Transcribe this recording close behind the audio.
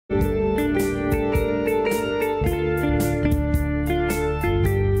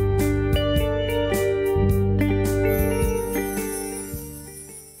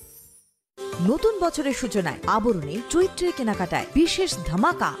বছরের সূচনায় আবরণে চৈত্রের কেনাকাটায় বিশেষ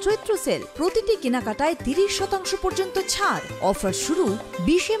ধামাকা চৈত্র সেল, প্রতিটি কেনাকাটায় 30% পর্যন্ত ছাড়। অফার শুরু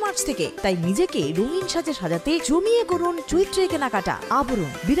 20 মার্চ থেকে, তাই নিজেকে রঙিন সাজে সাজাতে জমিয়ে করুন চৈত্রের কেনাকাটা।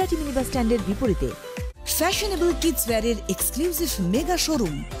 আবরণ, বিরাটি মিনি বাস স্ট্যান্ডের বিপরীতে। Fashionable kids ওয়্যারের exclusive mega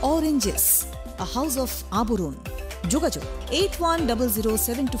showroom oranges, a house of আবরণ। যোগাযোগ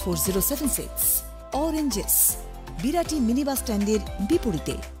 8100724076। অরেঞ্জেস, বিরাটি মিনি বাস স্ট্যান্ডের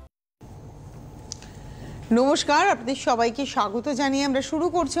বিপরীতে। নমস্কার, আপনাদের সবাইকে স্বাগত জানিয়ে আমরা শুরু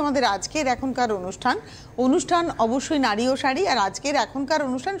করছি আমাদের আজকের এখনকার অনুষ্ঠান অবশ্যই নারী ও শাড়ি। আর আজকের এখনকার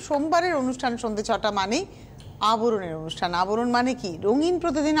অনুষ্ঠান সোমবারের অনুষ্ঠান সন্ধ্যে 6টা মানেই আবরণের অনুষ্ঠান। আবরণ মানে কি? রঙিন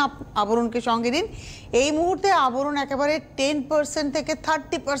প্রতিদিন আবরণকে সঙ্গে নিন। এই মুহূর্তে আবরণ একেবারে 10% থেকে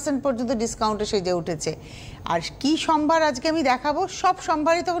 30% পর্যন্ত ডিসকাউন্টে সেজে উঠেছে। আর কি সম্ভার আজকে আমি দেখাবো? সব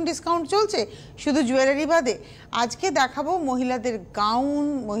সম্ভারই তখন ডিসকাউন্ট চলছে, শুধু জুয়েলারি বাদে। আজকে দেখাবো মহিলাদের গাউন,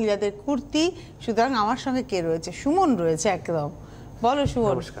 মহিলাদের কুর্তি। সুতরাং আমার সঙ্গে কে রয়েছে? সুমন রয়েছে একদম। বলো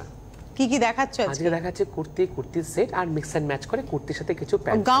সুমন, নমস্কার। কি কি দেখাচ্ছ আজকে? দেখাচ্ছে কুর্তির set R mix and match করে কুর্তির সাথে কিছু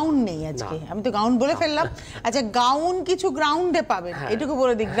প্যান্ট। গাউন নেই আজকে, আমি তো গাউন বলে ফেললাম। আচ্ছা, গাউন কিছু গ্রাউন্ডে পাবেন, এটুকু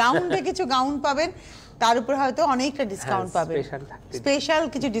বলে দিই। গ্রাউন্ডে কিছু গাউন পাবেন, তার উপর হয়তো অনেকটা ডিসকাউন্ট পাবেন, স্পেশাল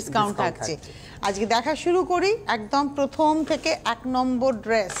কিছু ডিসকাউন্ট থাকছে। আজকে দেখা শুরু করি একদম প্রথম থেকে। 1 নম্বর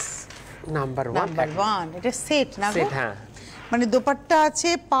ড্রেস, নাম্বার 1। এটা সেট না গো? হ্যাঁ, মানে দোপাট্টা আছে,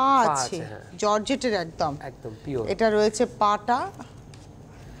 পা আছে, জর্জেটের একদম পিওর। এটা রয়েছে পাটা।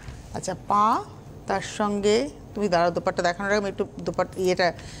 আচ্ছা, পা, তার সঙ্গে তুমি দাঁড়াও, দোপাট্টা দেখানোর আগে একটু দোপাট্টা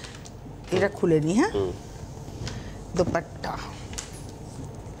এটা খুলে নি। হ্যাঁ, দোপাট্টা,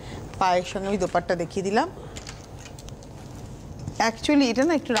 পায়ের সঙ্গে আমি দোপাট্টা দেখিয়ে দিলাম। অ্যাকচুয়ালি এটা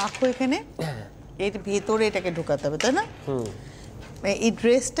না একটু রাখো এখানে, এর ভেতরে এটাকে ঢোকাতে হবে, তাই না? এই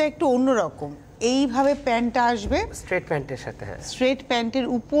ড্রেসটা একটু অন্যরকম। এইভাবে প্যান্টটা আসবে স্ট্রেট প্যান্টের সাথে। হ্যাঁ, স্ট্রেট প্যান্টের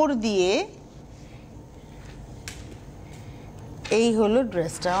উপর দিয়ে এই হলো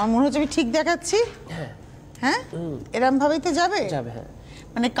ড্রেসটা। আমার মনে হচ্ছে আমি ঠিক দেখাচ্ছি। হ্যাঁ, এরকম ভাবেই তো যাবে। হ্যাঁ,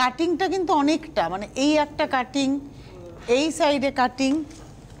 মানে কাটিংটা কিন্তু অনেকটা, মানে এই একটা কাটিং, এই সাইডে কাটিং,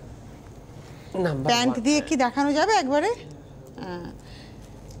 প্যান্ট দিয়ে কি দেখানো যাবে একবারে?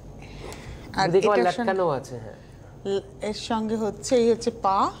 আর লটকানো আছে। হ্যাঁ, এর সঙ্গে হচ্ছে এই হচ্ছে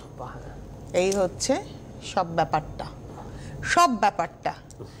পা, এই হচ্ছে সব ব্যাপারটা।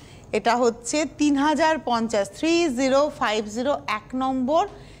 এটা হচ্ছে 3050, 3050, 1 নম্বর।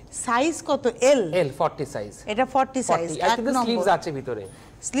 সাইজ কত? এল 40 সাইজ। এটা 40 সাইজ। এক নম্বর স্লিভস আছে ভিতরে,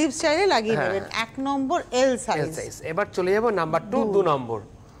 স্লিভস চাইলে লাগিয়ে নেবেন। 1 নম্বর এল সাইজ। এবার চলে যাব নাম্বার 2 নম্বর।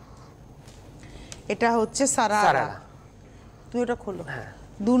 এটা হচ্ছে সারারা। তুই এটা খোলো।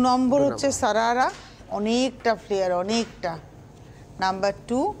 2 নম্বর হচ্ছে সারারা, অনেকটা ফ্লেয়ার, অনেকটা। নাম্বার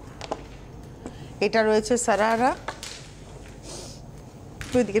 2 এটা রয়েছে সারারা।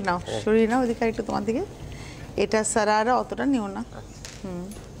 ওইদিকে নাও, সরিয়ে নাও ওইদিকে একটু, তোমার দিকে। এটা সারারা, অতটা নিও না।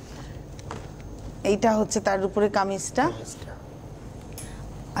 এইটা হচ্ছে তার উপরে কামিজটা।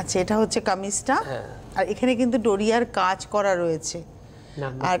 আচ্ছা, এটা হচ্ছে কামিজটা। আর এখানে কিন্তু ডোরিয়ার কাজ করা রয়েছে।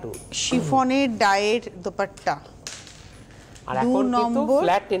 আর শিফনের ডায়ের দোপাট্টা। আর এখন কিন্তু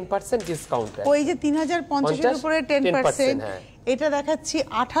ফ্ল্যাট 10% ডিসকাউন্ট। ওই যে 3050 এর উপরে 10%। এটা দেখাচ্ছি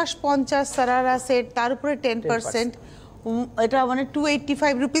 2850 সারারা সেট, তার উপরে 10%। এটা মানে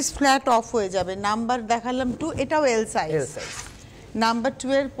 285 রুপিস ফ্ল্যাট অফ হয়ে যাবে। নাম্বার দেখালাম 2, এটাও এল সাইজ। নাম্বার 2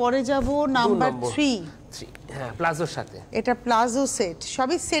 এর পরে যাব নাম্বার 3। হ্যাঁ, প্লাজোর সাথে। এটা প্লাজো সেট,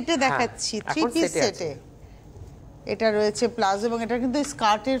 সবই সেটে দেখাচ্ছি, 3 পিস সেটে। এটা রয়েছে প্লাজো, এবং এটা কিন্তু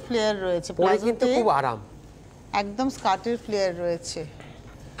স্কার্টের ফ্লেয়ার রয়েছে। প্লাজো কিন্তু খুব আরাম, একদম স্কার্টের ফ্লেয়ার রয়েছে।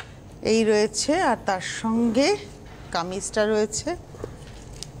 এই রয়েছে, আর তার সঙ্গে কামিজটা রয়েছে।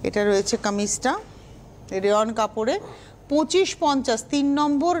 এটা রয়েছে কামিজটা রেয়ন কাপড়ে, 2550, 3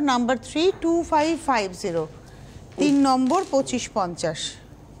 নম্বর, নাম্বার 3, 2550, 3 নম্বর 2550।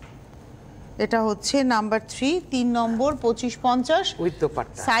 এটা হচ্ছে number 3, 3 number 2550, with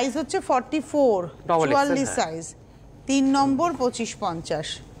dupatta. Size হচ্ছে 44, 44 সাইজ, 3 নম্বর 2550।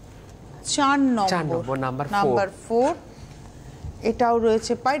 4 নম্বর, নাম্বার 4, এটাও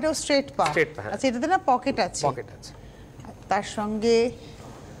রয়েছে পা, এটাও স্ট্রেট পা। আচ্ছা, এটাতে না পকেট আছে। তার সঙ্গে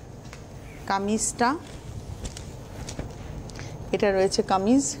কামিজটা, এটা রয়েছে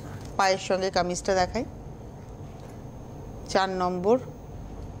কামিজ, পায়ের সঙ্গে কামিজটা দেখাই। 4 নম্বর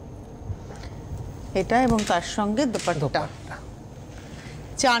এটা, এবং তার সঙ্গে দোপাট্টা।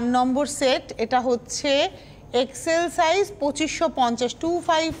 4 নম্বর সেট। এটা হচ্ছে XL size, 2550,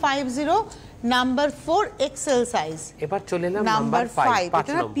 2550, number 4 XL size. এবার চলে এলাম নাম্বার 5।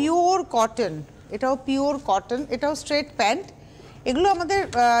 এটা পিওর কটন, এটাও পিওর কটন, এটাও স্ট্রেট প্যান্ট। এগুলো আমাদের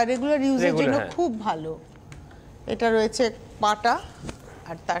রেগুলার ইউজের জন্য খুব ভালো। এটা রয়েছে পাটা,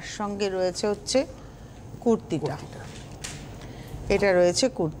 আর তার সঙ্গে রয়েছে হচ্ছে কুর্তিটা, এটা রয়েছে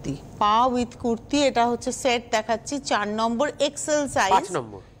কুর্তি, পা উইথ কুর্তি। এটা হচ্ছে সেট দেখাচ্ছি 4 নম্বর এক্সেল সাইজ,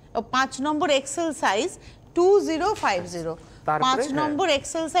 5 নম্বর এক্সেল সাইজ 2050, 5 নম্বর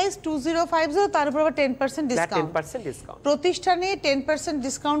এক্সেল সাইজ 2050, তার উপর আবার 10% ডিসকাউন্ট। প্রতিষ্ঠানে 10%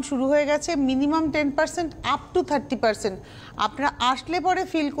 ডিসকাউন্ট শুরু হয়ে গেছে, মিনিমাম 10% আপ টু 30%। আপনারা আসলে পরে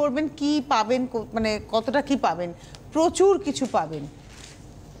ফিল করবেন কি পাবেন, মানে কতটা কি পাবেন, প্রচুর কিছু পাবেন।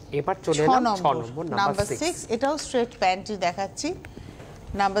 এবার চলে এলাম 6 নম্বর, নাম্বার 6, এটাও স্ট্রেট প্যান্টই দেখাচ্ছি।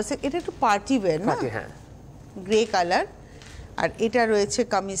 নাম্বার 6, এটা একটু পার্টি ওয়্যার না, হ্যাঁ, গ্রে কালার। আর এটা রয়েছে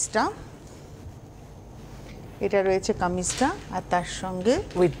কামিজটা, এটা রয়েছে কামিজটা, আর তার সঙ্গে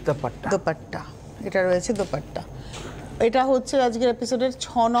উইথ দোপাট্টা, এটা রয়েছে দোপাট্টা। এটা হচ্ছে আজকের এপিসোডের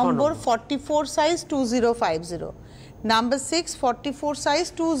 6 নম্বর 44 সাইজ 2050, নাম্বার 6 44 সাইজ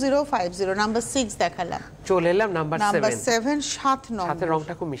 2050, নাম্বার 6 দেখালাম। চলে এলাম নাম্বার 7, 7 নম্বর, সাথে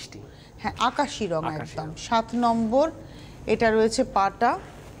রংটা খুব মিষ্টি, হ্যাঁ আকাশী রং একদম। 7 নম্বর, এটা রয়েছে পাটা,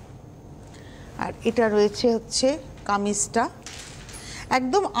 আর এটা রয়েছে হচ্ছে কামিজটা,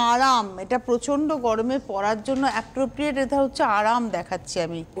 একদম আরাম। এটা প্রচন্ড গরমে পরার জন্য অ্যাপ্রোপ্রিয়েট, এটা হচ্ছে আরাম দেখাচ্ছি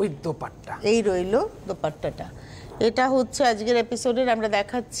আমি। উইথ দোপাট্টা, এই রইলো দোপাট্টাটা। এটা হচ্ছে আজকের এপিসোডের আমরা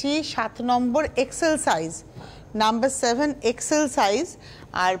দেখাচ্ছি 7 নম্বর XL size, number 7 XL size,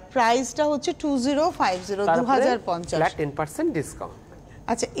 আর প্রাইসটা হচ্ছে 2050, 2050, ফ্ল্যাট 10% ডিসকাউন্ট।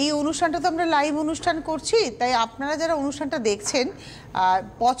 আচ্ছা, এই অনুষ্ঠানটা তো আমরা লাইভ অনুষ্ঠান করছি, তাই আপনারা যারা অনুষ্ঠানটা দেখছেন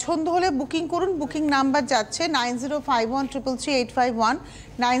পছন্দ হলে বুকিং করুন। বুকিং নাম্বার যাচ্ছে 9051333851,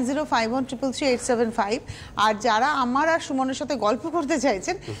 9051333875। আর যারা আমার আর সুমনের সাথে গল্প করতে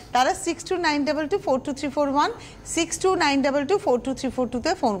চাইছেন তারা 6292242341,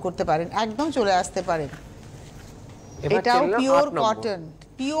 6292242342 ফোন করতে পারেন, একদম চলে আসতে পারেন। এটাও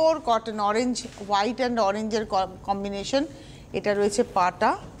pure cotton, orange, white and অরেঞ্জের কম্বিনেশন। এটা রয়েছে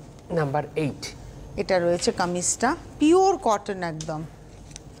পাটা, নাম্বার 8, এটা রয়েছে কামিজটা, পিওর কটন একদম।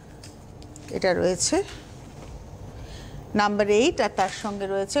 এটা রয়েছে নাম্বার 8, আর তার সঙ্গে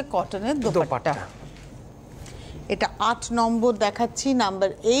রয়েছে কটনের দোপাট্টা। এটা 8 নম্বর দেখাচ্ছি, নাম্বার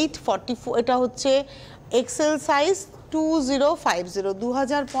 8 44, এটা হচ্ছে এক্সেল সাইজ 2050,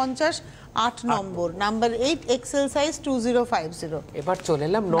 2050, 8 নম্বর, নাম্বার 8 এক্সেল সাইজ 2050। এবার চলে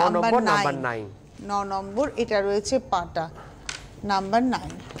এলাম 9 নম্বর, নাম্বার 9, 9 নম্বর, এটা রয়েছে পাটা, নাম্বার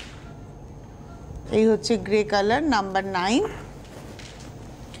 9, এই হচ্ছে গ্রে কালার, নাম্বার 9।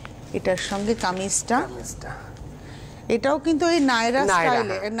 এটার সঙ্গে কামিজটা, এটাও কিন্তু এই নায়রা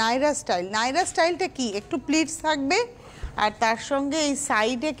স্টাইলটা কি একটু প্লিটস থাকবে, আর তার সঙ্গে এই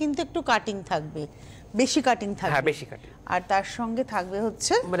সাইডে কিন্তু একটু কাটিং থাকবে, বেশি কাটিং থাকবে, হ্যাঁ বেশি কাটিং, আর তার সঙ্গে থাকবে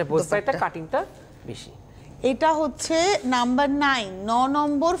হচ্ছে মানে বোথ সাইডটা কাটিংটা বেশি। এটা হচ্ছে নাম্বার 9, 9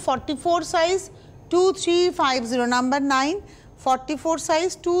 নম্বর 44 সাইজ 2350, নাম্বার 9 44 সাইজ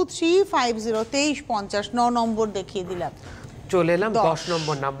 2350, 2350, 9 নম্বর দেখিয়ে দিলাম। চলে এলাম 10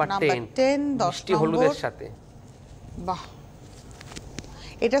 নম্বর, নাম্বার 10, 10 হলুদের সাথে। বাহ,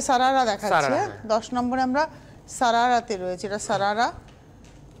 এটা সারারা দেখাচ্ছে। 10 নম্বরে আমরা সারারাতে রয়েছে, এটা সারারা,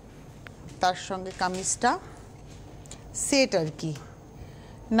 তার সঙ্গে কামিজটা সেট আর কি।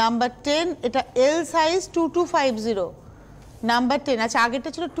 নাম্বার 10, এটা এল সাইজ 2250, নাম্বার 10। আচ্ছা, আগেরটা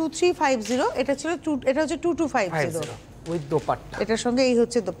ছিল 2350, এটা ছিল এটা হচ্ছে 2250 উইথ দোপাট্টা। এটার সঙ্গে এই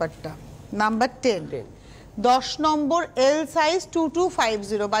হচ্ছে দোপাট্টা। নাম্বার 10, 10 নম্বর এল সাইজ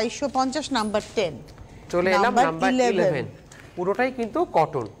 2250, 2250, নাম্বার 10। চলে এলাম নাম্বার 11, পুরোটাই কিন্তু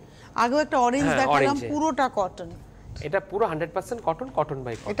কটন। আগেও একটা অরেঞ্জ দেখালাম, পুরোটা কটন। এটা পুরো 100% কটন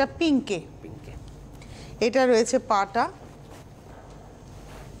বাই কটন। এটা পিঙ্কে, এটা রয়েছে পাটা,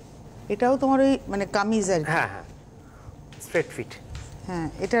 এটাও তোমার ওই মানে কামিজ আর কি, হ্যাঁ স্ট্রেট ফিট। হ্যাঁ,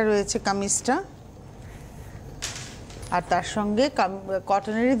 এটা রয়েছে কামিজটা, আর তার সঙ্গে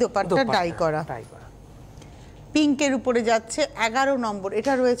কটনেরই দোপাট্টা ডাই করা, পিঙ্কের উপরে যাচ্ছে 11 নম্বর।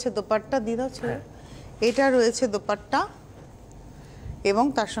 এটা রয়েছে দোপাট্টা, দিদা ছিল, এটা রয়েছে দোপাট্টা এবং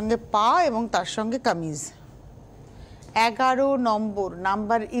তার সঙ্গে পা এবং তার সঙ্গে কামিজ। 11 নম্বর,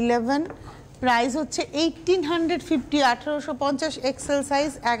 নাম্বার 11, প্রাইস হচ্ছে 1850, 1850, এক্সেল সাইজ,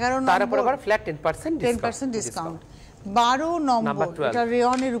 11 নম্বর, তার উপর আবার ফ্ল্যাট 10% ডিসকাউন্ট। 12 নম্বর, এটা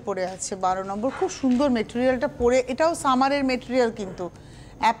রেয়নের উপরে আছে, 12 নম্বর, খুব সুন্দর মেটেরিয়ালটা পরে, এটাও সামারের মেটেরিয়াল কিন্তু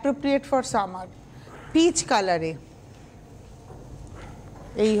অ্যাপ্রোপ্রিয়েট ফর সামার, পিচ কালারে।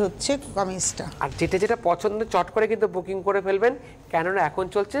 এই হচ্ছে কামিজটা। আর যেটা পছন্দ চট করে কিন্তু বুকিং করে ফেলবেন, কেননা এখন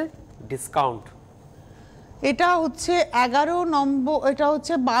চলছে ডিসকাউন্ট। এটা হচ্ছে 11 নম্বর, এটা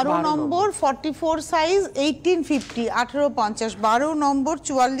হচ্ছে 12 নম্বর 44 সাইজ 1850, 1850, 12 নম্বর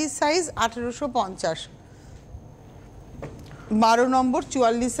 44 সাইজ 1850, 12 নম্বর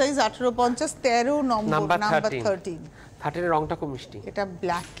 44 সাইজ 1850, 13 নম্বর, নাম্বার 13। 13 এর রংটা খুব মিষ্টি, এটা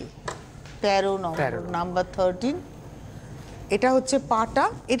ব্ল্যাকে, 13 নম্বর, নাম্বার 13। এটা হচ্ছে পাটা,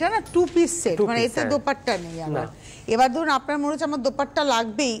 এটা না 2 পিস সেট, মানে এতে দোপাট্টা নেই আমার। এবার ধরুন আপনার মনে হচ্ছে আমার দোপাট্টা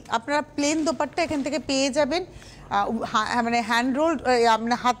লাগবেই, আপনারা প্লেন দোপাট্টা এখান থেকে পেয়ে যাবেন, মানে হ্যান্ড রোল,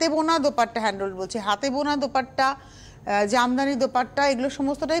 মানে হাতে বোনা দোপাট্টা, হ্যান্ড রোল বলছি, হাতে বোনা দোপাট্টা, জামদানি দোপাট্টা, এগুলো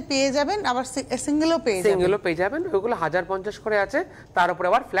সমস্তটাই পেয়ে যাবেন। আবার সিঙ্গেলও পেয়ে যাবেন, ওগুলো 1050 করে আছে, তার উপরে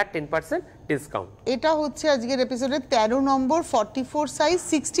আবার ফ্ল্যাট 10% ডিসকাউন্ট। এটা হচ্ছে আজকের এপিসোডে 13 নম্বর 44 সাইজ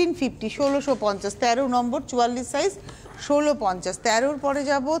 1650, 1650, 13 নম্বর 44 সাইজ 1650। 13 পরে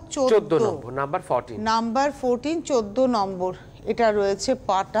যাব 14 নম্বর, নাম্বার 14, নাম্বার 14, 14 নম্বর। এটা রয়েছে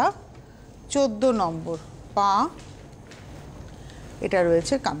পাটা, 14 নম্বর পা, এটা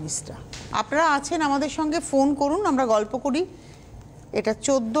রয়েছে কামিজটা। আপনারা আছেন আমাদের সঙ্গে, ফোন করুন, আমরা গল্প করি। এটা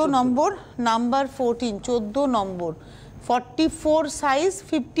 14 নম্বর, নাম্বার 14, 14 নম্বর 44 সাইজ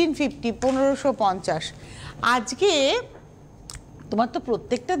 1550, 1550। আজকে তোমার তো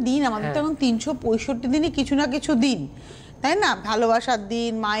প্রত্যেকটা দিন, আমাদের তো এখন 365 দিনই কিছু না কিছু দিন, তাই না? ভালোবাসার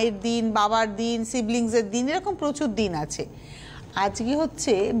দিন, মায়ের দিন, বাবার দিন, সিবলিংসের দিন, এরকম প্রচুর দিন আছে। আজকে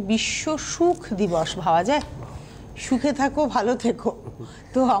হচ্ছে বিশ্ব সুখ দিবস, ভাবা যায়? সুখে থাকো, ভালো থেকো।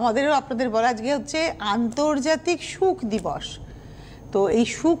 তো আমাদেরও আপনাদের বলা, আজকে হচ্ছে আন্তর্জাতিক সুখ দিবস। তো এই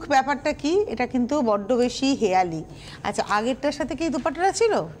সুখ ব্যাপারটা কি, এটা কিন্তু বড্ড বেশি হেয়ালি। আচ্ছা, আগেরটার সাথে কি দোপাট্টাটা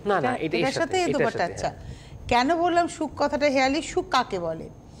ছিল? না না, এটার সাথে এই দোপাট্টা। আচ্ছা, কেন বললাম সুখ কথাটা হেয়ালি? সুখ কাকে বলে?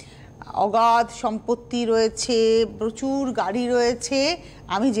 অগাধ সম্পত্তি রয়েছে, প্রচুর গাড়ি রয়েছে,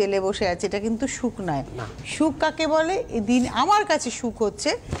 আমি জেলে বসে আছি, এটা কিন্তু সুখ নয়। সুখ কাকে বলে? দিন আমার কাছে সুখ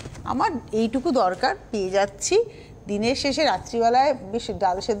হচ্ছে আমার এইটুকু দরকার পেয়ে যাচ্ছি, দিনের শেষে রাত্রিবেলায় বেশ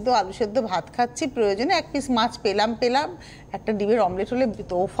ডাল সেদ্ধ, আলু সেদ্ধ ভাত খাচ্ছি, প্রয়োজনে 1 পিস মাছ পেলাম, একটা ডিমের অমলেট হলে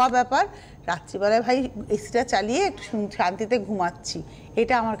তোফা ব্যাপার, রাত্রিবেলায় ভাই এসিটা চালিয়ে একটু শান্তিতে ঘুমাচ্ছি,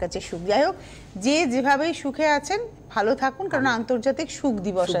 এটা আমার কাছে সুখ। যাই হোক, যে যেভাবেই সুখে আছেন ভালো থাকুন, কারণ আন্তর্জাতিক সুখ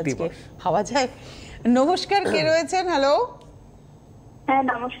দিবস আজকে, ভাবা যায়। নমস্কার, কে রয়েছেন? হ্যালো। হ্যাঁ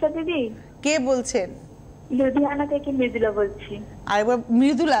নমস্কার দিদি। কে বলছেন? লুধিয়ানা থেকে মৃদুলা বলছি। আরেকবার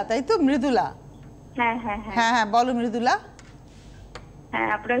মৃদুলা, তাই তো? মৃদুলা, হ্যাঁ হ্যাঁ হ্যাঁ হ্যাঁ হ্যাঁ, বলো মৃদুলা। হ্যাঁ,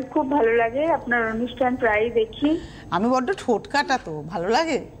 আপনার খুব ভালো লাগে, আপনার অনুষ্ঠান প্রায় দেখি। আমি বড্ড ঠোঁটকাটা, তো ভালো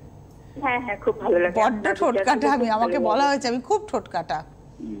লাগে? হ্যাঁ হ্যাঁ, খুব ভালো লাগে। বড্ড ঠোঁটকাটা আমি, আমাকে বলা হয়েছে আমি খুব ঠোঁটকাটা।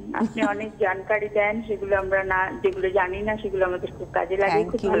 আপনি অনেক জানকারি দেন, সেগুলো আমরা না, যেগুলো জানি না সেগুলো আমাদের খুব কাজে লাগে,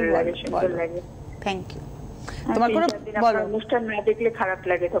 খুব ভালো লাগে, সুন্দর লাগে। Thank you. তোমার কোনো বলো, অনুষ্ঠান না দেখলে খারাপ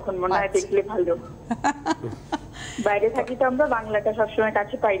লাগে, তখন মনে হয় দেখলে ভালো। বাইরে থাকি তো আমরা, বাংলাটা সবসময়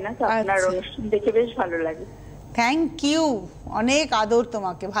কাছে পাই না, তো আপনার অনুষ্ঠান দেখে বেশ ভালো লাগে। থ্যাংক ইউ, অনেক আদর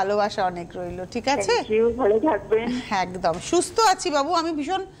তোমাকে, ভালোবাসা অনেক রইলো। ঠিক আছে, ভালো থাকবেন। একদম সুস্থ আছি বাবু, আমি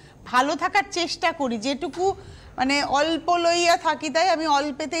ভীষণ ভালো থাকার চেষ্টা করি, যেটুকু মানে অল্প লইয়া থাকি, তাই আমি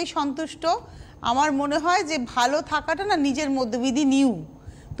অল্পেতেই সন্তুষ্ট। আমার মনে হয় যে ভালো থাকাটা না নিজের মধ্যে, উইদিন ইউ,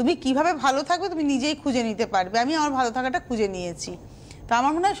 তুমি কিভাবে ভালো থাকবে তুমি নিজেই খুঁজে নিতে পারবে। আমি আমার ভালো থাকাটা খুঁজে নিয়েছি, তো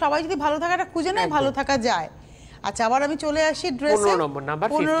আমার মনে হয় সবাই যদি ভালো থাকাটা খুঁজে নেয়, ভালো থাকা যায়। আচ্ছা, আবার আমি চলে আসি ড্রেসে।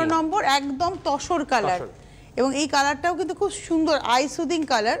 15 নম্বর, একদম তসর কালার, এবং এই কালারটাও কিন্তু খুব সুন্দর, আই সুদিং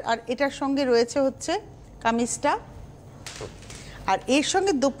কালার। আর এটার সঙ্গে রয়েছে হচ্ছে কামিজটা, আর এর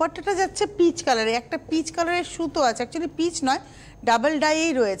সঙ্গে দোপাট্টাটা যাচ্ছে পিচ কালারে। একটা পিচ কালারের সুতো আছে, অ্যাকচুয়ালি পিচ নয়, ডাবল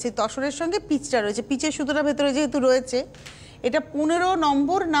ডাইয়েই রয়েছে, তসরের সঙ্গে পিচটা রয়েছে, পিচের সুতোটা ভেতরে যেহেতু রয়েছে। এটা 15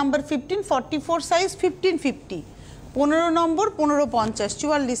 নম্বর, নাম্বার 15, 44 সাইজ 1550, 15 নম্বর 1550,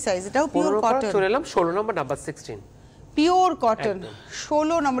 44 সাইজ। এটাও পিওর কটন। চলে এলাম 16 নম্বর, নাম্বার 16, পিওর কটন,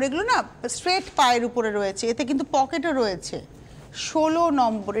 16 নম্বর। এগুলো না স্ট্রেট পায়ের উপরে রয়েছে, এতে কিন্তু পকেটও রয়েছে। 16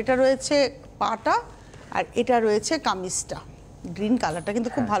 নম্বর, এটা রয়েছে পাটা, আর এটা রয়েছে কামিজটা। গ্রিন কালারটা কিন্তু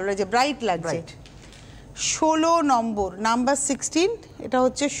খুব ভালো লাগছে, ব্রাইট লাগছে। 16 নম্বর, নাম্বার 16, এটা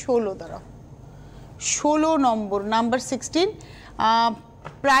হচ্ছে 16, দাঁড়াও, 16 নম্বর, নাম্বার 16,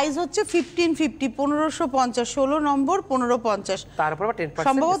 প্রাইস হচ্ছে 1550, 1550, 16 নম্বর 1550। তারপর 10%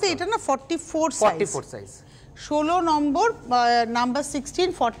 সম্ভবত এটা না 44 সাইজ। 16 নম্বর, নাম্বার 16,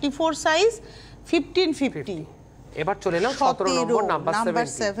 44 সাইজ 1550। এবার চলে এলাম 17 নম্বর, নাম্বার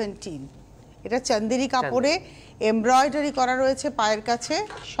 17। এটা চান্দেরি কাপড়ে এমব্রয়ডারি করা রয়েছে পায়ের কাছে।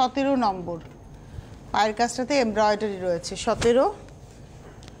 17 নম্বর, পায়ের কাছটাতে এমব্রয়ডারি রয়েছে 17,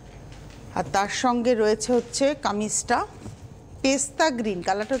 আর তার সঙ্গে রয়েছে হচ্ছে কামিজটা পেস্তা গ্রিন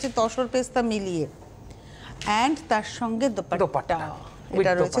কালারটা, হচ্ছে তসর পেস্তা মিলিয়ে, অ্যান্ড তার সঙ্গে দোপাট্টা,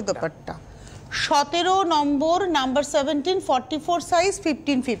 এটা রয়েছে দোপাট্টা। 17 নম্বর, নাম্বার 17, 44 সাইজ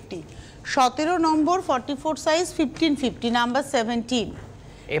 1550, 17 নম্বর 44 সাইজ 1550, নাম্বার 17।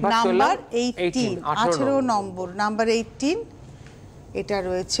 নাম্বার 18, 18 নম্বর, নাম্বার 18, এটা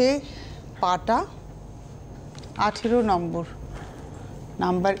রয়েছে পাটা, 18 নম্বর,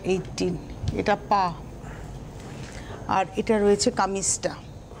 নাম্বার 18, এটা পা, আর এটা রয়েছে কামিজটা।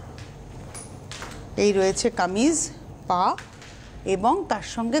 এই রয়েছে কামিজ, পা এবং তার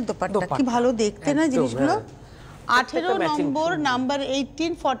সঙ্গে দোপাট্টা। কি ভালো দেখতে না জিনিসগুলো। 18 নম্বর, নাম্বার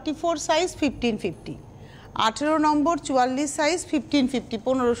 18, 44 সাইজ, 1550। 18 নম্বর 44 সাইজ, 1550,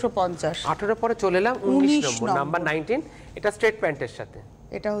 1550। 18 পরে চলে এলাম 19 নম্বর, নাম্বার 19, এটা স্ট্রেট প্যান্টের সাথে।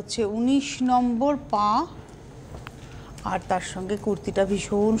 এটা হচ্ছে 19 নম্বর পা, আর তার সঙ্গে কুর্তিটা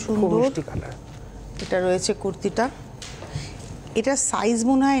ভীষণ সুন্দর। এটা রয়েছে কুর্তিটা। এটা সাইজ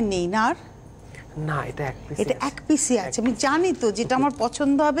মনে হয় নেই না আর? না, এটা এক পিস, এটা এক পিসই আছে। আমি জানি তো যেটা আমার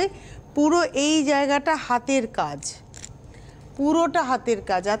পছন্দ হবে। পুরো এই জায়গাটা হাতের কাজ, পুরোটা হাতের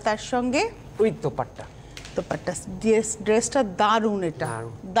কাজ, আর তার সঙ্গে ওই দোপাট্টা। দোপাট্টা, ড্রেসটা দারুণ, এটা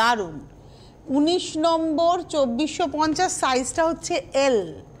দারুণ। 19 নম্বর 2450, সাইজটা হচ্ছে এল।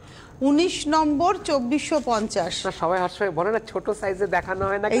 19 নম্বর 2450। সবাই হাসপাতালে বলে না ছোট সাইজে দেখানো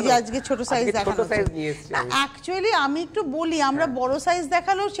হয় না, এই যে আজকে ছোট সাইজ দেখানো। ছোট সাইজ নিয়ে এসেছি। অ্যাকচুয়ালি আমি একটু বলি, আমরা বড় সাইজ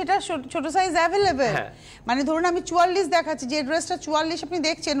দেখালেও সেটা ছোট সাইজ অ্যাভেলেবেল। মানে ধরুন আমি 44 দেখাচ্ছি, যে ড্রেসটা 44 আপনি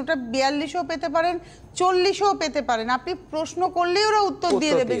দেখছেন, ওটা 42ও পেতে পারেন, 40ও পেতে পারেন। আপনি প্রশ্ন করলেই ওরা উত্তর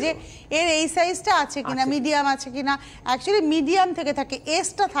দিয়ে দেবে যে এর এই সাইজটা আছে কিনা, মিডিয়াম আছে কিনা। অ্যাকচুয়ালি মিডিয়াম থেকে থাকে,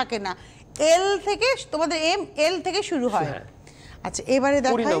 এসটা থাকে না, এল থেকে তোমাদের এল থেকে শুরু হয়। আচ্ছা, এবারে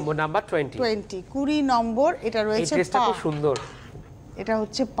দেখাই 20 নম্বর, নাম্বার 20। 20 নম্বর, এটা রয়েছে ড্রেসটা খুব সুন্দর। এটা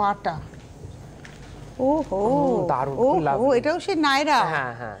হচ্ছে পাটা। ওহো দারুণ, ওহো, এটাও সেই নায়রা।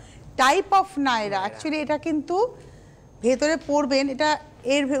 হ্যাঁ হ্যাঁ, টাইপ অফ নায়রা। অ্যাকচুয়ালি এটা কিন্তু ভেতরে পরবেন, এটা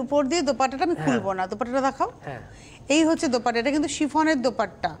এর উপর দিয়ে দোপাট্টাটা আমি খুলবো না। দোপাট্টাটা দেখাও। এই হচ্ছে দোপাট্টা, এটা কিন্তু শিফনের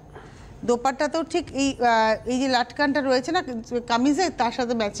দোপাট্টা। দোপাট্টাতেও ঠিক এই যে লাটকানটা রয়েছে না কামিজে, তার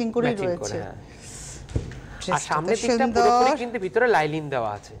সাথে ম্যাচিং করেই রয়েছে। আর সামনের দিকটা পুরোপুরি কিন্তু ভিতরে লাইলিন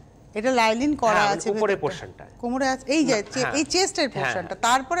দেওয়া আছে। এটা লাইলিন করা আছে উপরের পোরশনটা, কোমরে আছে, এই যে এই চেস্টের পোরশনটা,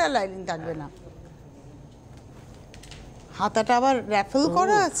 তারপরে আর লাইলিন থাকবে না। হাতাটা আবার র‍্যাফেল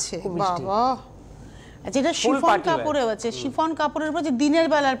করা আছে, বাবা। আচ্ছা, এটা শিফন কাপড়ে আছে, শিফন কাপড়ের উপর, যে দিনের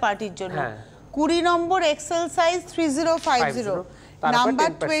বেলার পার্টির জন্য। 20 নম্বর এক্সেল সাইজ 3050, নাম্বার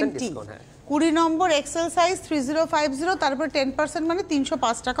 20। 20 নম্বর এক্সেল সাইজ 3050, তারপর 10% মানে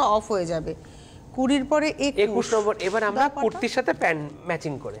 305 টাকা অফ হয়ে যাবে। 20 পরে 21 নম্বর। এবার আমরা কুর্তির সাথে প্যান্ট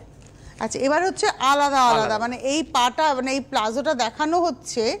ম্যাচিং করে। আচ্ছা, এবার হচ্ছে আলাদা আলাদা, মানে এই পাটা, মানে এই প্লাজোটা দেখানো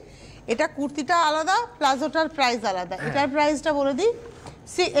হচ্ছে, এটা কুর্তিটা আলাদা, প্লাজোটার প্রাইস আলাদা। এটার প্রাইসটা বলে দিই,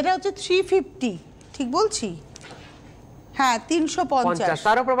 এটা হচ্ছে 350, ঠিক বলছি? হ্যাঁ, 350,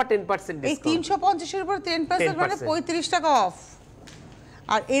 তার উপর আবার 10% ডিসকাউন্ট। এই 350 এর উপর 10% মানে 35 টাকা অফ।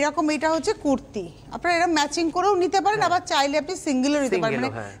 আর এরকম এটা হচ্ছে কুর্তি, আপনারা এরকম ম্যাচিং করেও নিতে পারেন, আবার চাইলে আপনি সিঙ্গেলও নিতে পারেন,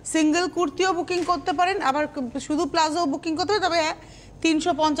 মানে সিঙ্গেল কুর্তিও বুকিং করতে পারেন, আবার শুধু প্লাজো বুকিং করতে পারেন। তবে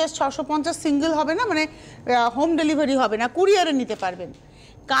 350 650 সিঙ্গেল হবে না, মানে হোম ডেলিভারি হবে না, কুরিয়ারে নিতে পারবেন।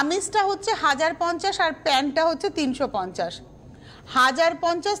 কামিজটা হচ্ছে 1050 আর প্যান্টটা হচ্ছে 350।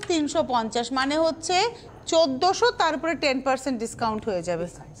 1050 350 মানে হচ্ছে 1400, তারপরে 10% ডিসকাউন্ট হয়ে যাবে।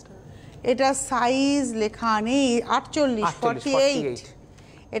 এটা সাইজ লেখা নেই, 48 48।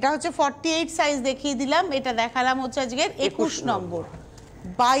 এটা হচ্ছে 48 সাইজ দেখিয়ে দিলাম। এটা দেখালাম হচ্ছে আজকের 21 নম্বর,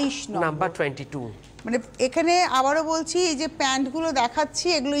 22 নাম্বার 22। মানে এখানে আবারও বলছি, এই যে প্যান্টগুলো দেখাচ্ছি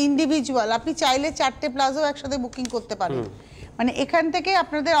এগুলো ইন্ডিভিজুয়াল, আপনি চাইলে 4টে প্লাজো একসাথে বুকিং করতে পারেন। মানে এখান থেকে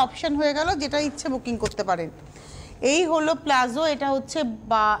আপনাদের অপশন হয়ে গেল, যেটা ইচ্ছে বুকিং করতে পারেন। এই হলো প্লাজো, এটা হচ্ছে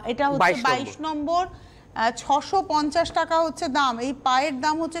 22 নম্বর, 650 টাকা হচ্ছে দাম। এই পায়ের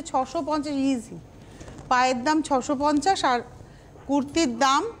দাম হচ্ছে 650, ইজি পায়ের দাম 650। আর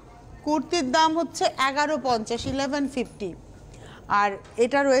কুর্তির দাম হচ্ছে 1150, 1150। আর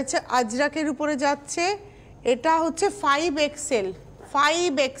এটা রয়েছে আজরাকের উপরে যাচ্ছে, এটা হচ্ছে 5XL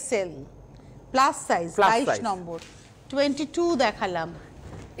প্লাস সাইজ, 22 নম্বর। 22 দেখালাম,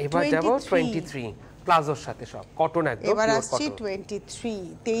 এবার যাব 23 প্লাজোর সাথে, সব কটন একদম। এবার আসছি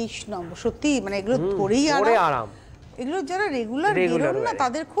 23 নম্বর। সত্যি মানে এগুলো পরেই আরাম, এগুলো যারা রেগুলার বেরোন না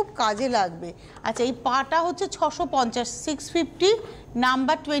তাদের খুব কাজে লাগবে। আচ্ছা, এই পাটা হচ্ছে 650, 650,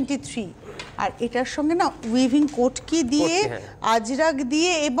 নাম্বার 23। আর এটার সঙ্গে না উইভিং কোটকি দিয়ে, আজরাক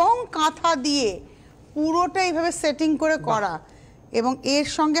দিয়ে এবং কাঁথা দিয়ে পুরোটা এইভাবে সেটিং করে করা, এবং এর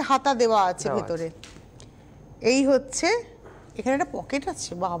সঙ্গে হাতা দেওয়া আছে ভেতরে। এই হচ্ছে, এখানে একটা পকেট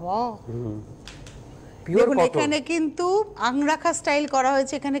আছে, বাবা। দেখুন, এখানে কিন্তু আংরাখা স্টাইল করা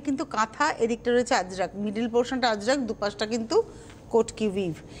হয়েছে, এখানে কিন্তু কাঁথা, এদিকটা রয়েছে আজরাক, মিডল পোর্শনটা আজরাক, দুপাশটা কিন্তু কোটকি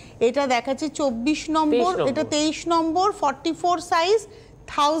উইভ। এটা দেখাচ্ছি 24 নম্বর, এটা 23 নম্বর, 44 সাইজ,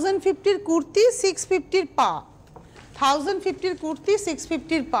 1050 কুর্তি, 650 পা। 1050 কুর্তি,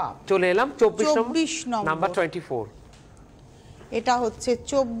 650 পা। চলে এলাম 24 নম্বর, নাম্বার 24। এটা হচ্ছে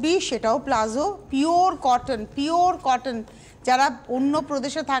 24, এটাও প্লাজো, পিওর কটন। যারা অন্য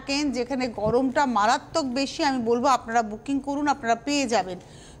প্রদেশে থাকেন যেখানে গরমটা মারাত্মক বেশি, আমি বলবো আপনারা বুকিং করুন, আপনারা পেয়ে যাবেন।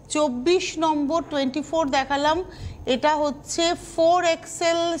 24 নম্বর 24 দেখালাম, এটা হচ্ছে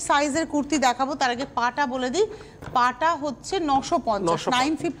 4XL সাইজের কুর্তি দেখাবো। তার আগে পাটা বলে দিই, পাটা হচ্ছে 950,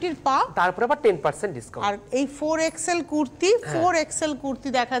 950 পা, তারপরে আবার 10% ডিসকাউন্ট। আর এই 4XL কুর্তি, 4XL কুর্তি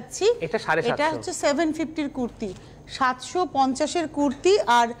দেখাচ্ছি, এটা 750, এটা হচ্ছে 750 এর কুর্তি, 750 এর কুর্তি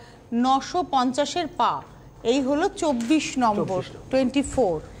আর 950 এর পা। এই হলো 24 নম্বর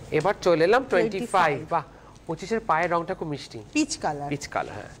 24। এবার চলে এলাম 25। বাহ, 25 এর পায়ের রংটা খুব মিষ্টি, পিচ কালার। পিচ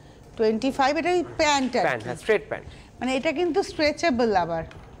কালার, হ্যাঁ। 25 এটা প্যান্ট, প্যান্ট, হ্যাঁ, স্ট্রেট প্যান্ট। মানে এটা কিন্তু স্ট্রেচেবল, আবার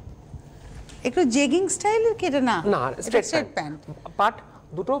একটু জেগিং স্টাইলের কি এটা? না না, স্ট্রেট প্যান্ট। বাট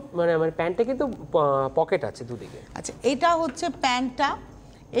দুটো মানে প্যান্টে কিন্তু পকেট আছে দুদিকে। আচ্ছা, এটা হচ্ছে প্যান্টটা,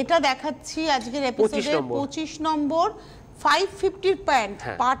 এটা দেখাচ্ছি আজকের এপিসোডে 25 নম্বর 550 প্যান্ট,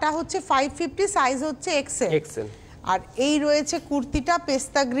 পাটা হচ্ছে 550, সাইজ হচ্ছে এক্সেল। আর এই রয়েছে কুর্তিটা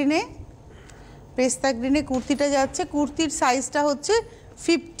পেস্তা গ্রিনে, পেস্তা গ্রিনে কুর্তিটা যাচ্ছে, কুর্তির সাইজটা হচ্ছে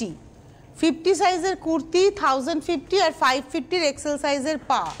 50 সাইজের কুর্তি 1050, আর 550 এক্সেল সাইজের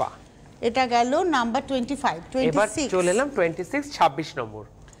পা। এটা গেল নাম্বার 25। এবার চলে এলাম 26, 26 নম্বর,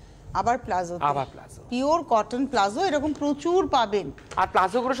 আবার প্লাজো, আবার প্লাজো, পিওর কটন প্লাজো, এরকম প্রচুর পাবেন। আর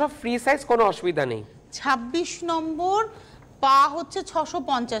প্লাজোগুলো সব ফ্রি সাইজ, কোনো অসুবিধা নেই। 26 নম্বর পা হচ্ছে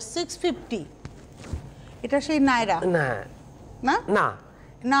 650, 650। এটা সেই নায়রা? না না না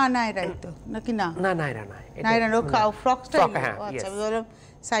না, নায়রাই তো নাকি? না না, নায়রা না, নায়রা নো, ফ্রক স্টাইল। হ্যাঁ, আচ্ছা, আমি বললাম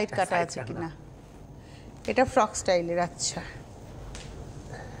সাইড কাটা আছে কিনা। এটা ফ্রক স্টাইলের। আচ্ছা,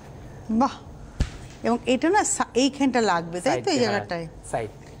 বাহ, এবং এটা না এইখানটা লাগবে, তাই তো, এই জায়গাটায়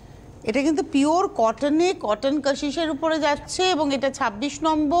সাইড। এটা কিন্তু পিওর কটনে, কটন কাশিসের উপরে যাচ্ছে, এবং এটা 26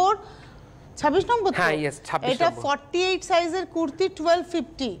 নম্বর, 26 নম্বর, হ্যাঁ, यस 26 এটা 48 সাইজের কুর্তি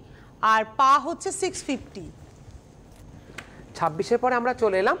 1250, আর পা হচ্ছে 650। 26 এর পরে আমরা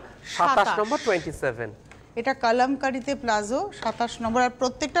চলে এলাম 27 নম্বর 27। এটা কালামকারীতে প্লাজো 27 নম্বর, আর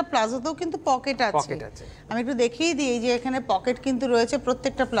প্রত্যেকটা প্লাজোতেও কিন্তু পকেট আছে। আমি একটু দেখিয়ে দিই, এই যে এখানে পকেট কিন্তু রয়েছে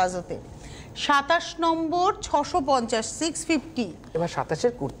প্রত্যেকটা প্লাজোতে। 27 নম্বর 650, 650। এবার 27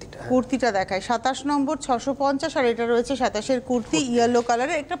 এর কুর্তিটা দেখায়, 27 নম্বর 650, আর এটা রয়েছে 27 এর কুর্তি ইয়েলো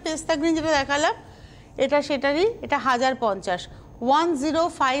কালারের। একটা পেস্তা গ্রিন যেটা দেখালাম, এটা সেটারই, এটা 1050,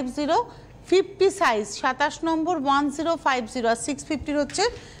 1050, 50 সাইজ, 27 নম্বর 1050, আর 650 হচ্ছে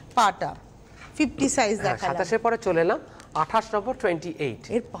পাটা, 50 সাইজ দেখালাম। 27 এর পরে চলে এলাম 28 নম্বর 28।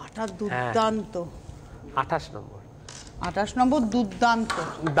 এর পাটা দুর্দান্ত। 28 নম্বর, 28 নম্বর দুর্দান্ত,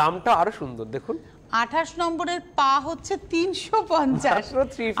 দামটা আরো সুন্দর দেখুন। 28 নম্বরের পা হচ্ছে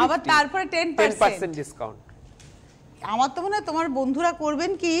 350, আবার তারপরে 10% ডিসকাউন্ট। আমার তো মনে হয় তোমার বন্ধুরা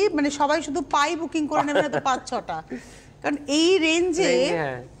করবেন কি, মানে সবাই শুধু পাই বুকিং করে নেবেন, তো 5-6টা, কারণ এই রেঞ্জে।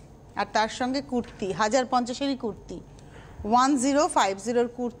 আর তার সঙ্গে কুর্তি 1050-এরই কুর্তি, 1050 এর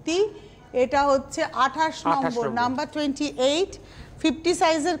কুর্তি। এটা হচ্ছে 28 নম্বর, নাম্বার 28, 50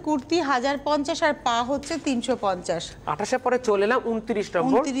 সাইজের কুর্তি 1050, আর পা হচ্ছে 350। 28 এর পরে চলে এলাম 29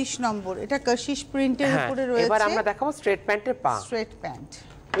 নম্বর। 29 নম্বর, এটা কাশিশ প্রিন্টের উপরে রয়েছে। এবার আমরা দেখাবো স্ট্রেট প্যান্টের পা, স্ট্রেট প্যান্ট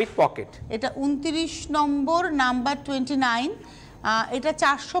উইথ পকেট। এটা 29 নম্বর, নাম্বার 29। এটা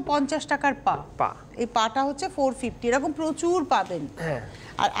 450 টাকার পা। এই পাটা হচ্ছে 450, এরকম প্রচুর পাবেন।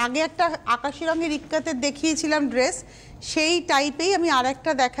 আর আগে একটা আকাশি রঙের ইক্কাতে দেখিয়েছিলাম ড্রেস, সেই টাইপেই আমি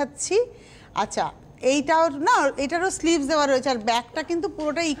আরেকটা দেখাচ্ছি। আচ্ছা, এইটাও না, এটারও স্লিভস দেওয়া রয়েছে, আর ব্যাগটা কিন্তু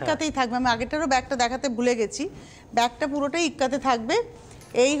পুরোটাই ইক্কাতেই থাকবে। আমি আগেটারও ব্যাগটা দেখাতে ভুলে গেছি, ব্যাগটা পুরোটাই ইক্কাতে থাকবে।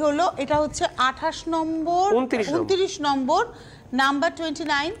 এই হলো, এটা হচ্ছে 28 নম্বর, 29 নম্বর, নাম্বার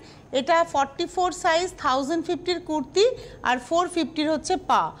 29। এটা 44 সাইজ 1050 কুর্তি, আর 450 হচ্ছে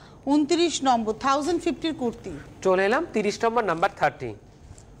পা। 29 নম্বর 1050 কুর্তি। চলে এলাম 30 নম্বর, নাম্বার 30।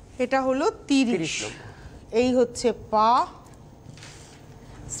 এটা হলো 30 নম্বর। এই হচ্ছে পা,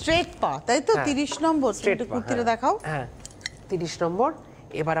 স্ট্রেট পা, তাই তো? 30 নম্বর কুর্তিটা দেখাও। হ্যাঁ, 30 নম্বর।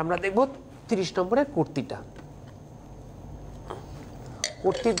 এবার আমরা দেখব 30 নম্বরের কুর্তিটা।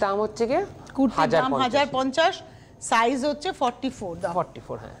 কুর্তির দাম হচ্ছে কি, কুর্তির দাম 1050, সাইজ হচ্ছে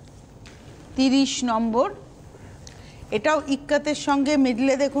 44। হ্যাঁ। 30 নম্বর, এটাও ইক্কাতের সঙ্গে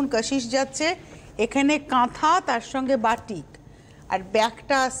মিডলে দেখুন কাশিশ যাচ্ছে, এখানে কাঁথা, তার সঙ্গে বাটিক, আর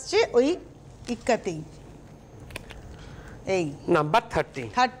ব্যাগটা আসছে ওই ইক্কাতেই। এই নাম্বার 30,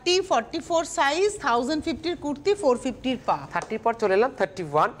 44 সাইজ 1050 কুর্তি, 450 পা। 30 পর চলে এলাম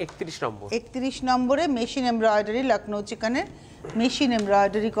 31, 31 নম্বর। 31 নম্বরে machine embroidery, Lucknow চিকনের machine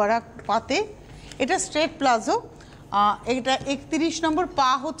embroidery করা পাতে। এটা স্ট্রেট প্লাজো। এটা 31 নম্বর,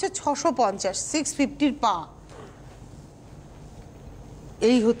 পা হচ্ছে 650, 650 পা।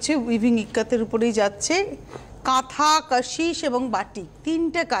 এই হচ্ছে উইভিং ইক্কাতের উপরেই যাচ্ছে, কাঁথা, কাশিশ এবং বাটিক,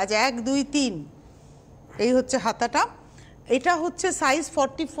 তিনটে কাজ, 1 2 3। এই হচ্ছে হাতাটা। এটা হচ্ছে সাইজ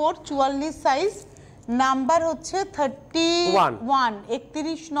 44, 44 সাইজ, নাম্বার হচ্ছে 31,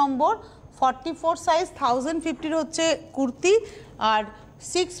 31 নম্বর, 44 সাইজ, 1050 হচ্ছে কুর্তি আর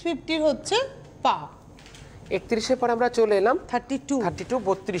 650 হচ্ছে পা। 31 এর পর আমরা চলে এলাম 32,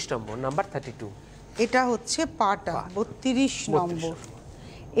 32 নম্বর, নাম্বার 32। এটা হচ্ছে পাটা 32 নম্বর।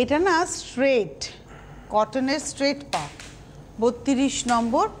 এটা না স্ট্রেট কটনের স্ট্রেট পা, 32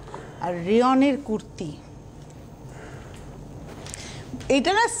 নম্বর, আর রেয়নের কুর্তি।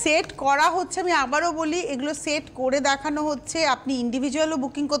 এটা না সেট করা হচ্ছে, আমি আবারও বলি এগুলো সেট করে দেখানো হচ্ছে। আপনি ইন্ডিভিজুয়ালও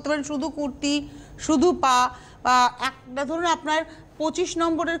বুকিং করতে পারেন, শুধু কুর্তি শুধু পা, বা একটা ধরুন আপনার 25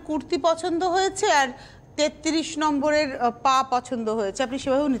 নম্বরের কুর্তি পছন্দ হয়েছে আর 33 নম্বরের পা পছন্দ হয়েছে, আপনি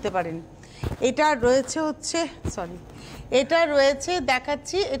সেভাবেও নিতে পারেন। এটা রয়েছে হচ্ছে এটা রয়েছে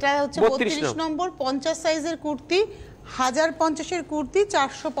দেখাচ্ছি, এটা হচ্ছে 32 নম্বর, 50 সাইজের কুর্তি, 1050-এর কুর্তি,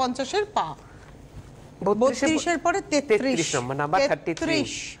 450-এর পা। 32-এর পরে 33 নম্বর, নাম্বার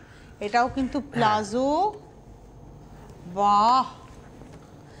 33। এটাও কিন্তু প্লাজো, বাহ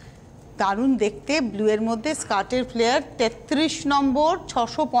দারুণ দেখতে, ব্লু এর মধ্যে স্কার্টের ফ্লেয়ার। 33 নম্বর,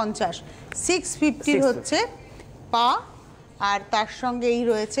 650, 650 হচ্ছে পা, আর তার সঙ্গে এই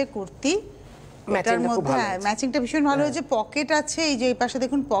রয়েছে কুর্তি। এটার মধ্যে ম্যাচিংটা ভীষণ ভালো হয়েছে, পকেট আছে, এই যে এই পাশে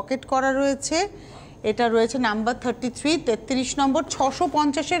দেখুন পকেট করা রয়েছে। এটা রয়েছে নাম্বার 33, 33 নম্বর,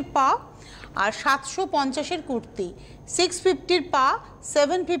 650-এর পা আর 750-এর কুর্তি, 650-র পা,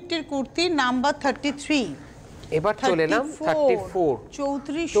 750-র কুর্তি, নাম্বার 33। এবার চলে এলাম 34,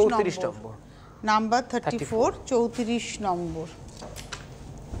 34 নম্বর, নাম্বার 34, 34 নম্বর।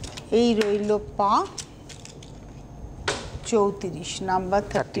 এই রইল পা 34, নাম্বার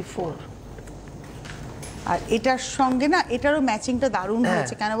 34। আর এটার সঙ্গে না এটারও ম্যাচিংটা দারুণ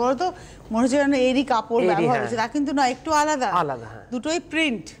হয়েছে, কেন বলো তো, মনে হচ্ছে যেন এরই কাপড় ব্যবহার হয়েছে, তা কিন্তু না, একটু আলাদা, দুটোই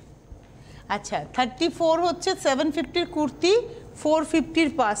প্রিন্ট। আচ্ছা 34 হচ্ছে 750-র কুর্তি, 450-র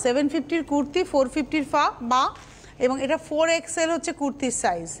পা, 750-র কুর্তি, 450-র পা, এবং এটা 4XL হচ্ছে কুর্তির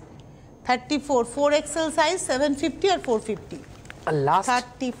সাইজ। 34 4XL সাইজ, 750 আর 450। আর লাস্ট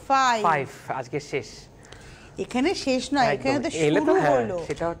 35 আজকে শেষ। এখানে শেষ নয়, এখানে তো শুরু হলো,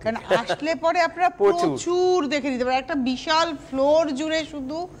 কারণ আসলে পরে আপনারা প্রচুর দেখে নিতে পারেন। একটা বিশাল ফ্লোর জুড়ে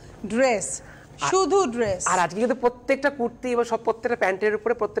শুধু ড্রেস, শুধু ড্রেস। আর আজকে কিন্তু প্রত্যেকটা কুর্তি এবং সব প্রত্যেকটা প্যান্টের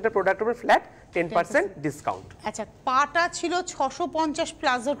উপরে, প্রত্যেকটা প্রোডাক্টের উপরে ফ্ল্যাট 10% ডিসকাউন্ট। আচ্ছা পাটা ছিল 650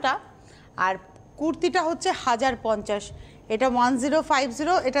 প্লাজোটা, আর কুর্তিটা হচ্ছে 1050, এটা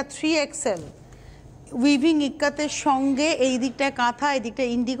 1050, এটা 3XL উইভিং ইক্কাতের সঙ্গে, এই দিকটা কাঁথা, এই দিকটা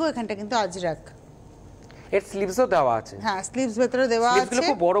ইন্ডিগো, এখানটা কিন্তু আজরাক। এর স্লিভসও দেওয়া আছে, হ্যাঁ স্লিভস ভেতরে দেওয়া আছে, স্লিভসগুলো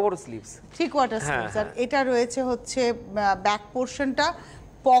খুব বড় বড় স্লিভস, 3/4 স্লিভস। আর এটা রয়েছে হচ্ছে ব্যাক পোরশনটা,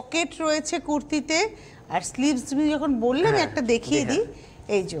 পকেট রয়েছে কুর্তিতে, আর স্লিভস তুমি যখন বললে আমি একটা দেখিয়ে দিই,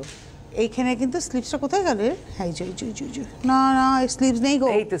 এই যে এইখানে কিন্তু স্লিভসটা কোথায় গেল? হ্যাঁ এই যে না স্লিভস নেই গো,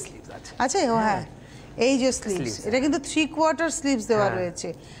 এই তো স্লিভস আছে, আচ্ছা ও হ্যাঁ এই যে স্লিভস, এটা কিন্তু 3/4 স্লিভস দেওয়া রয়েছে,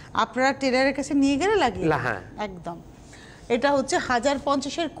 আপনারা টেলারের কাছে নিয়ে গেলে লাগিয়ে একদম। এটা হচ্ছে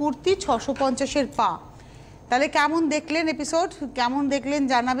 1050-এর কুর্তি, 650-এর পা। তাহলে কেমন দেখলেন এপিসোড, কেমন দেখলেন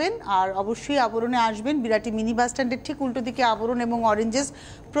জানাবেন, আর অবশ্যই আবরণে আসবেন। বিরাটি মিনি বাস স্ট্যান্ডের ঠিক উল্টো দিকে আবরণ এবং অরেঞ্জেস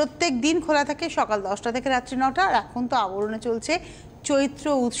প্রত্যেক দিন খোলা থাকে, সকাল 10টা থেকে রাত্রি 9টা। আর এখন তো আবরণে চলছে চৈত্র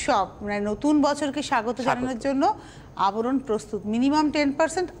উৎসব, মানে নতুন বছরকে স্বাগত জানানোর জন্য আবরণ প্রস্তুত, মিনিমাম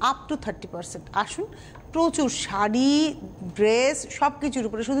 10% আপ টু 30%। আসুন, প্রচুর শাড়ি, ড্রেস, সব কিছুর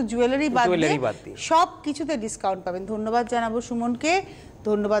উপরে, শুধু জুয়েলারি বাদ দিয়ে সব কিছুতে ডিসকাউন্ট পাবেন। ধন্যবাদ জানাবো সুমনকে,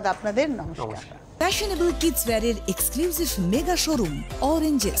 ধন্যবাদ আপনাদের, নমস্কার। Fashionable kids wear exclusive mega showroom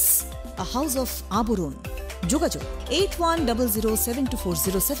Oranges, a house of Aboron. যোগাযোগ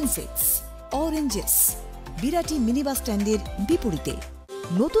 8100724076। Oranges, বিরাটি মিনি বাস স্ট্যান্ডের বিপরীতে।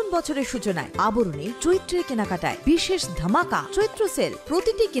 নতুন বছরের সূচনায় আবরণে চৈত্রের কেনাকাটায় বিশেষ ধামাকা চৈত্র সেল,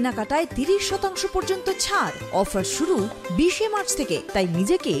 প্রতিটি কেনাকাটায় 30% পর্যন্ত ছাড়। অফার শুরু 20 মার্চ থেকে, তাই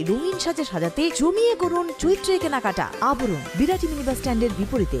নিজেকে রঙিন সাজে সাজাতে জমিয়ে করুন চৈত্রের কেনাকাটা। আবরণ, বিরাটি মিনি বাস স্ট্যান্ডের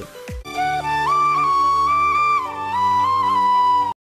বিপরীতে।